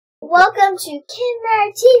Welcome to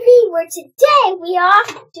KidMattersTV, where today we are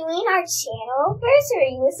doing our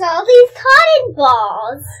Channelversary with all these cotton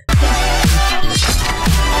balls.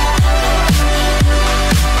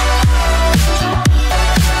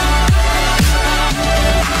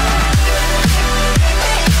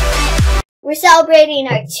 We're celebrating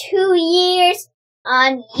our 2 years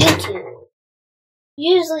on YouTube.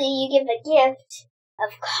 Usually you give a gift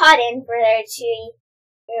of cotton for their 2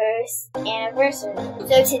 years anniversary.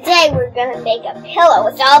 So today we're gonna make a pillow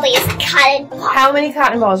with all these cotton balls. How many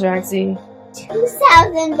cotton balls, Roxy?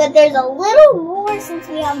 2,000, but there's a little more since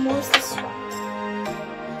we have more subscribers.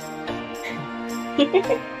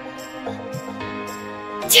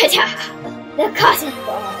 Ta-da! The cotton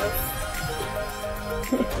balls.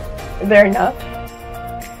 Is there enough?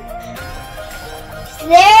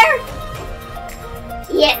 There?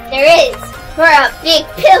 Yes, there is. For a big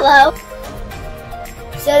pillow.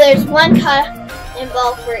 So there's one cotton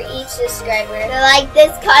ball for each subscriber. So like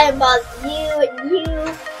this cotton ball, you and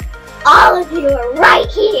you, all of you are right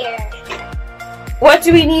here. What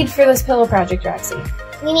do we need for this pillow project, Roxy?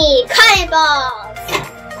 We need cotton balls,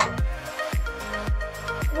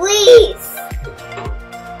 fleece,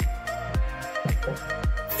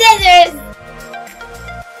 scissors,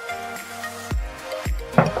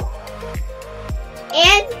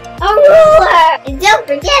 and a ruler. And don't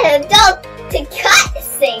forget an adult to cut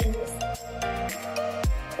things.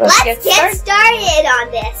 Let's get started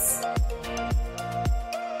on this.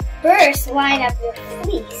 First, line up your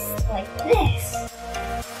fleece like this.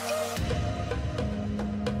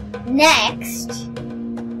 Next,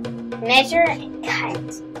 measure and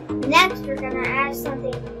cut. Next, we're gonna add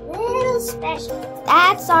something a little special.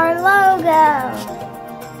 That's our logo.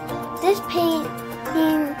 This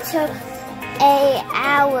painting took an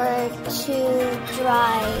hour to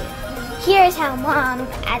dry. Here's how Mom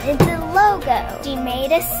added the logo. She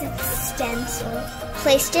made a stencil,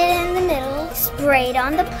 placed it in the middle, sprayed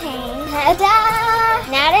on the paint. Ta-da!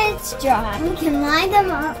 Now that it's dry, we can line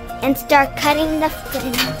them up and start cutting the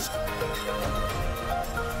fringe.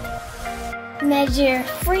 Measure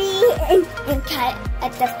free and cut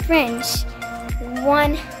at the fringe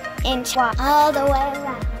 1 inch wide all the way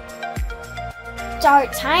around.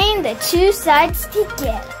 Start tying the 2 sides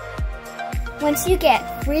together. Once you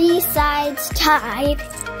get 3 sides tied,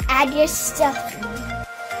 add your stuffing.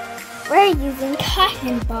 We're using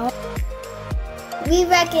cotton balls. We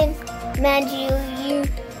recommend you use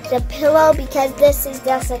the pillow because this is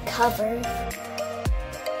just a cover.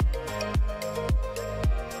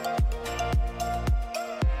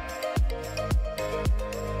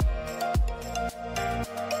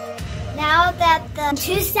 Now that the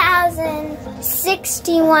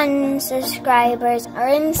 2,061 subscribers are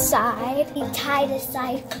inside, we tie the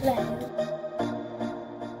side closed.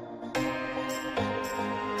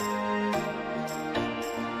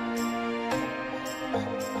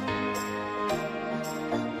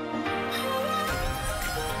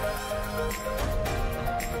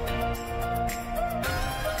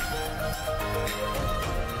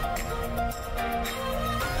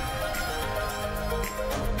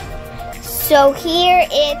 So here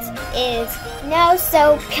it is. No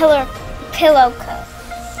sew pillow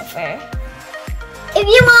cover. If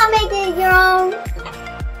you want to make it your own,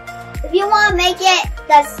 if you want to make it,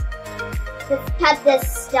 just cut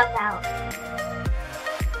this stuff out.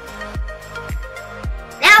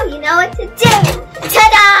 Now you know what to do.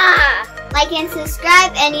 Ta-da! Like and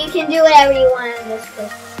subscribe, and you can do whatever you want on this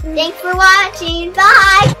video. Thanks for watching.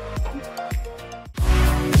 Bye!